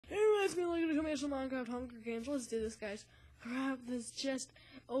guys, me looking to come here some Minecraft Hunger Games. Let's do this, guys. Grab this chest.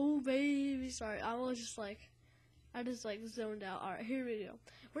 Oh, baby. Sorry, I just zoned out. Alright, here we go.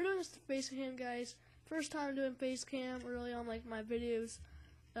 We're doing this Facecam, guys. First time doing Facecam, really, on, like, my videos.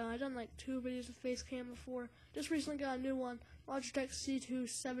 I've done, like, 2 videos with Facecam before. Just recently got a new one. Logitech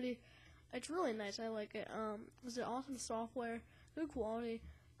C270. It's really nice. I like it. It's an awesome software. Good quality.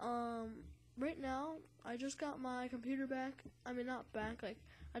 Right now, I just got my computer back. I mean, not back, like,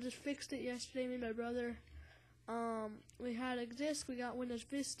 I just fixed it yesterday, me and my brother. We had a disk, we got Windows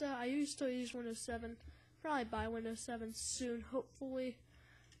Vista. I used to use Windows 7. Probably buy Windows 7 soon, hopefully.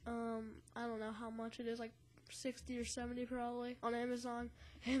 I don't know how much it is, like 60 or 70 probably, on Amazon.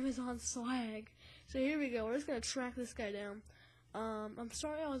 Amazon swag. So here we go, we're just gonna track this guy down. I'm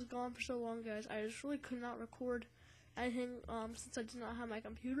sorry I was gone for so long, guys. I just really could not record anything, since I did not have my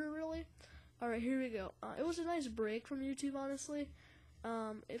computer, really. Alright, here we go. It was a nice break from YouTube, honestly.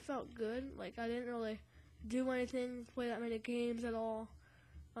 It felt good. Like, I didn't really do anything, play that many games at all.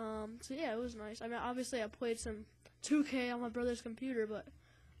 So yeah, it was nice. I mean, obviously I played some 2K on my brother's computer, but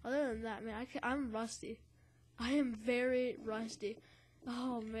other than that, man, I'm rusty. I am very rusty.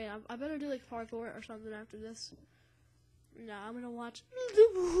 Oh, man, I better do, like, parkour or something after this. Nah, I'm gonna watch the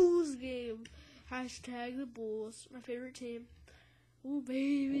Bulls game. Hashtag the Bulls, my favorite team. Ooh,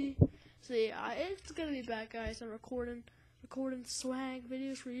 baby. So yeah, it's gonna be back, guys. I'm recording swag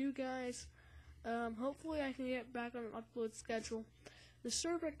videos for you guys. Hopefully I can get back on an upload schedule. The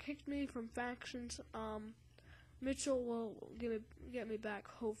server kicked me from factions. Mitchell will get me back,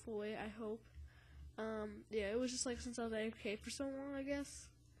 hopefully, I hope. Yeah, it was just like since I was AFK for so long, I guess.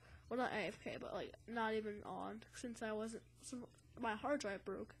 Well, not AFK, but like not even on, since my hard drive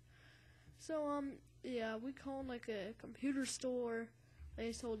broke. So, yeah, we called like a computer store.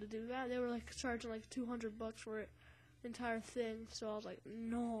 They told to do that. They were like charging like $200 for it, the entire thing. So I was like,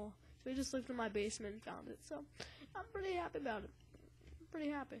 no. So we just looked in my basement and found it. So I'm pretty happy about it. Pretty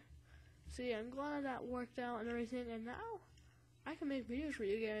happy. So yeah, I'm glad that worked out and everything. And now I can make videos for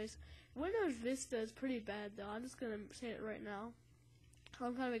you guys. Windows Vista is pretty bad though. I'm just gonna say it right now.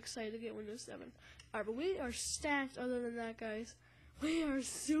 I'm kind of excited to get Windows 7. Alright, but we are stacked. Other than that, guys, we are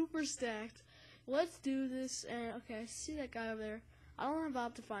super stacked. Let's do this. And okay, I see that guy over there. I don't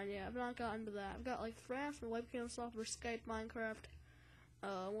have Optifine yet. I've not gotten to that. I've got like Fraps for webcam software, Skype, Minecraft.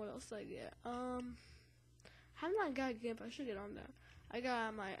 What else did I get? Haven't I got GIMP? I should get on that. I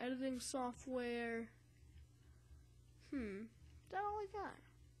got my editing software. Is that all I got?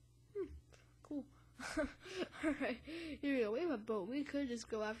 Cool. Alright, here we go. We have a boat. We could just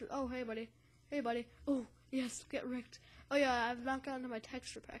go after. Oh, hey, buddy. Hey, buddy. Oh, yes, get wrecked. Oh, yeah, I've not gotten to my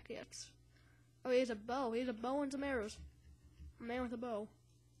texture pack yet. Oh, he has a bow. He has a bow and some arrows. A man with a bow.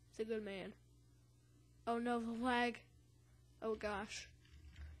 He's a good man. Oh, no, the lag. Oh, gosh.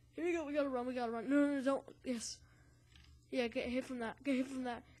 Here we go. We gotta run. We gotta run. No, don't. Yes. Yeah, get hit from that. Get hit from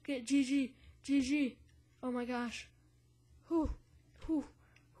that. Get GG. GG. Oh, my gosh. Whew. Whew.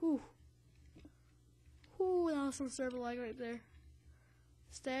 Whew. Whew, that was some server lag right there.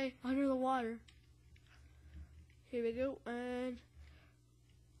 Stay under the water. Here we go, and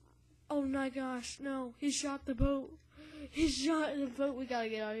oh my gosh, no, he shot the boat. He shot the boat. We gotta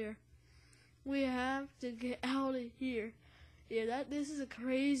get out of here. We have to get out of here. Yeah, this is a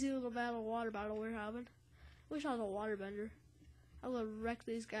crazy little water battle we're having. I wish I was a waterbender. I would wreck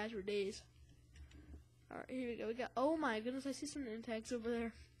these guys for days. Alright, here we go. We got, oh my goodness, I see some intakes over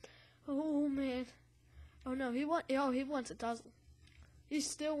there. Oh man. Oh no, he wants a tussle. He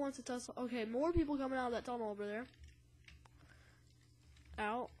still wants a tussle. Okay, more people coming out of that tunnel over there.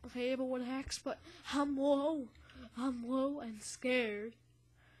 Out. Okay, but what hex? But I'm low. I'm low and scared.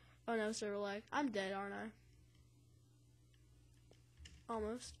 Oh no, server lag. I'm dead, aren't I?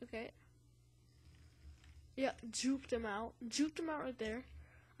 Almost. Okay. Yeah, juked him out. Juked him out right there.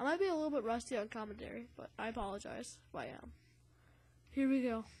 I might be a little bit rusty on commentary, but I apologize if I am. Here we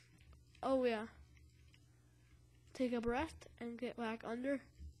go. Oh yeah. Take a breath and get back under.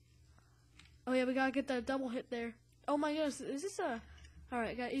 Oh yeah, we gotta get that double hit there. Oh my goodness, is this a...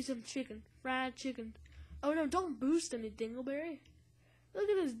 Alright, gotta eat some chicken. Fried chicken. Oh no, don't boost any Dingleberry. Look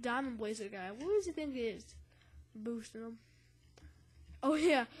at this Diamond Blazer guy. What does he think he is? Boosting him. Oh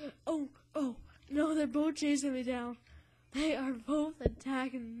yeah. Oh, no, they're both chasing me down. They are both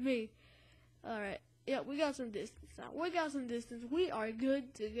attacking me. Alright, yeah, we got some distance now. We got some distance. We are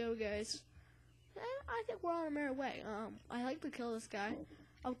good to go, guys. I think we're on our merry way. I like to kill this guy.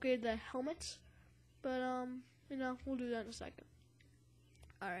 Upgrade the helmets. But, you know, we'll do that in a second.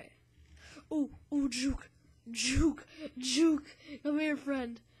 Alright. Oh, juke. Come here,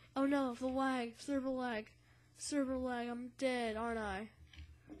 friend. Oh no, the lag. Server lag. I'm dead, aren't I?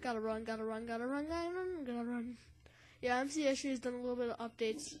 Gotta run. Yeah, MCSU has done a little bit of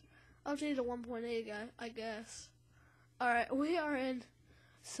updates. Updated to 1.8, I guess. Alright, we are in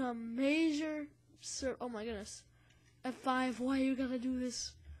some major... oh my goodness. F5, why you gotta do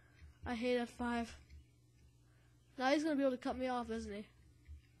this? I hate F5. Now he's gonna be able to cut me off, isn't he?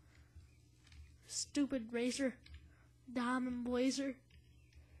 Stupid racer. Diamond blazer.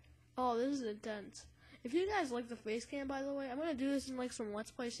 Oh, this is intense. If you guys like the Facecam, by the way, I'm gonna do this in like some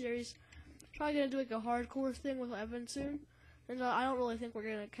Let's Play series. Probably gonna do like a hardcore thing with Evan soon. And I don't really think we're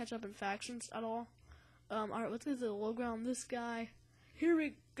gonna catch up in factions at all. Alright, let's get to the low ground. This guy. Here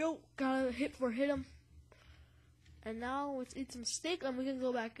we go. Gotta hit him. And now let's eat some steak and we can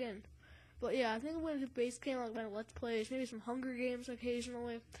go back in. But yeah, I think I'm gonna do Facecam like my Let's Plays, maybe some Hunger Games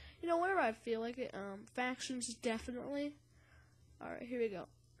occasionally. You know, whenever I feel like it. Factions definitely. Alright, here we go.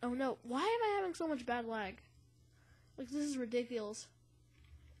 Oh no, why am I having so much bad lag? Like, this is ridiculous.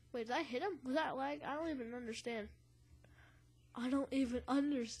 Wait, did I hit him? Was that lag? I don't even understand.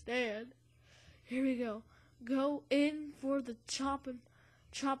 Here we go. Go in for the chopping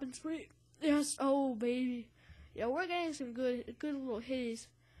spree. Yes, oh baby. Yeah, we're getting some good little hits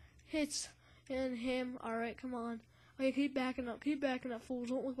in him. Alright, come on. Okay, keep backing up, fools.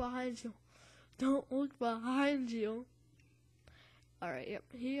 Don't look behind you. Alright, yep.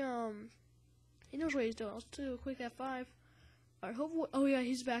 He knows what he's doing. Let's do a quick F5. Alright, hopefully, oh yeah,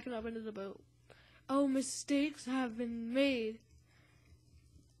 he's backing up into the boat. Oh, mistakes have been made.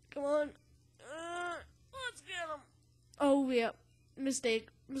 Come on. Let's get him. Oh, yeah. Mistake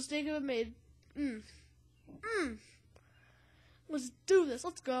have been made. Let's do this.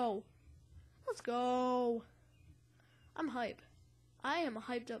 Let's go. I'm hype. I am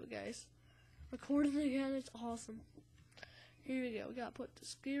hyped up, guys. Recording again, it's awesome. Here we go. We gotta put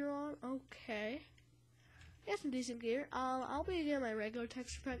this gear on. Okay. Got some decent gear. I'll be getting my regular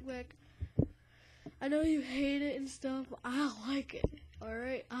texture pack back. I know you hate it and stuff, but I like it.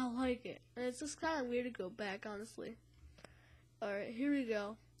 Alright, I like it. And it's just kind of weird to go back, honestly. Alright, here we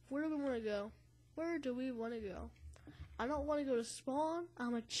go. Where do we want to go? I don't want to go to spawn.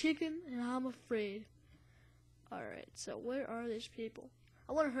 I'm a chicken, and I'm afraid. Alright, so where are these people?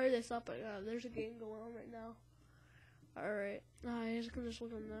 I want to hurry this up, but there's a game going on right now. Alright, I'm just going to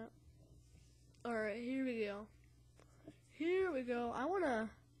look on that. Alright, here we go. I wanna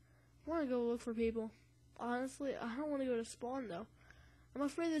go look for people. Honestly, I don't want to go to spawn though. I'm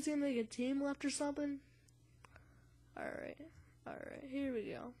afraid there's gonna be a team left or something. Alright, here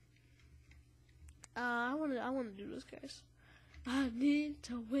we go. I wanna do this, guys. I need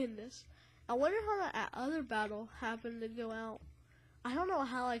to win this. I wonder how that other battle happened to go out. I don't know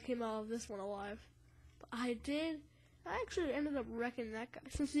how I came out of this one alive, but I did. I actually ended up wrecking that guy.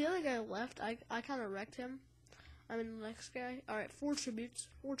 Since the other guy left, I kind of wrecked him. I'm in the next guy. Alright, 4 tributes.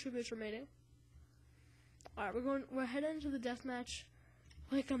 4 tributes remaining. Alright, we're heading into the deathmatch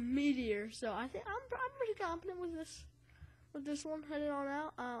like a meteor. So I think I'm pretty confident with this one heading on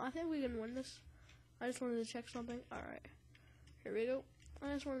out. I think we can win this. I just wanted to check something. Alright. Here we go.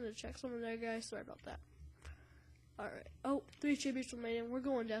 I just wanted to check something there, guys. Sorry about that. Alright. Oh, 3 tributes remaining. We're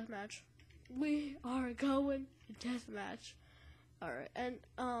going deathmatch. We are going deathmatch. Alright, and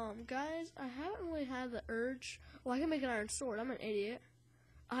guys, I haven't really had the urge. Well, I can make an iron sword. I'm an idiot.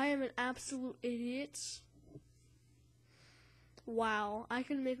 I am an absolute idiot. Wow, I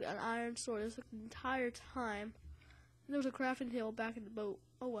can make an iron sword this entire time. There was a crafting table back in the boat.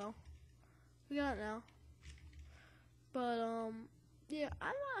 Oh well. We got it now. But yeah,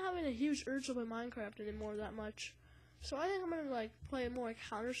 I'm not having a huge urge to play Minecraft anymore that much. So I think I'm gonna like play more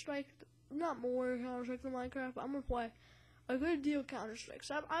Counter-Strike. Not more Counter-Strike than Minecraft, but I'm gonna play a good deal of Counter-Strike.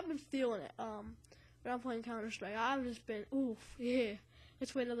 So I've been feeling it. When I'm playing Counter-Strike, I've just been, oof, yeah.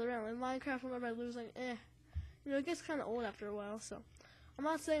 Let's wait another round. In Minecraft, whenever I lose, like, you know, it gets kind of old after a while. So I'm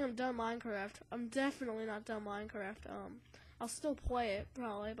not saying I'm done Minecraft. I'm definitely not done Minecraft. I'll still play it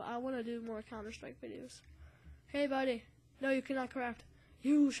probably, but I want to do more Counter-Strike videos. Hey, buddy. No, you cannot craft.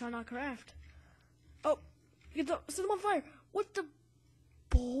 You shall not craft. Oh, set them on fire. What the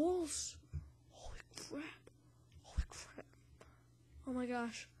balls? Holy crap. Oh my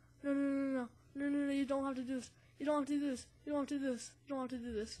gosh. No, you don't have to do this. You don't have to do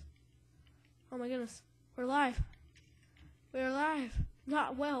this. Oh my goodness. We're alive.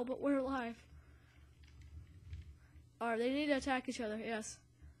 Not well, but we're alive. Alright, they need to attack each other, yes.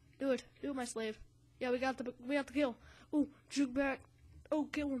 Do it, my slave. Yeah, we got the kill. Oh, juke back. Oh,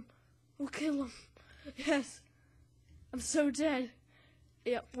 kill him. Yes. I'm so dead.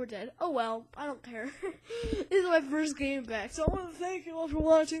 Yep, we're dead. Oh well, I don't care. This is my first game back, so I want to thank you all for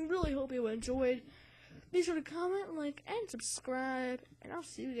watching. Really hope you enjoyed. Be sure to comment, like, and subscribe. And I'll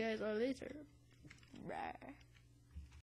see you guys all later. Bye.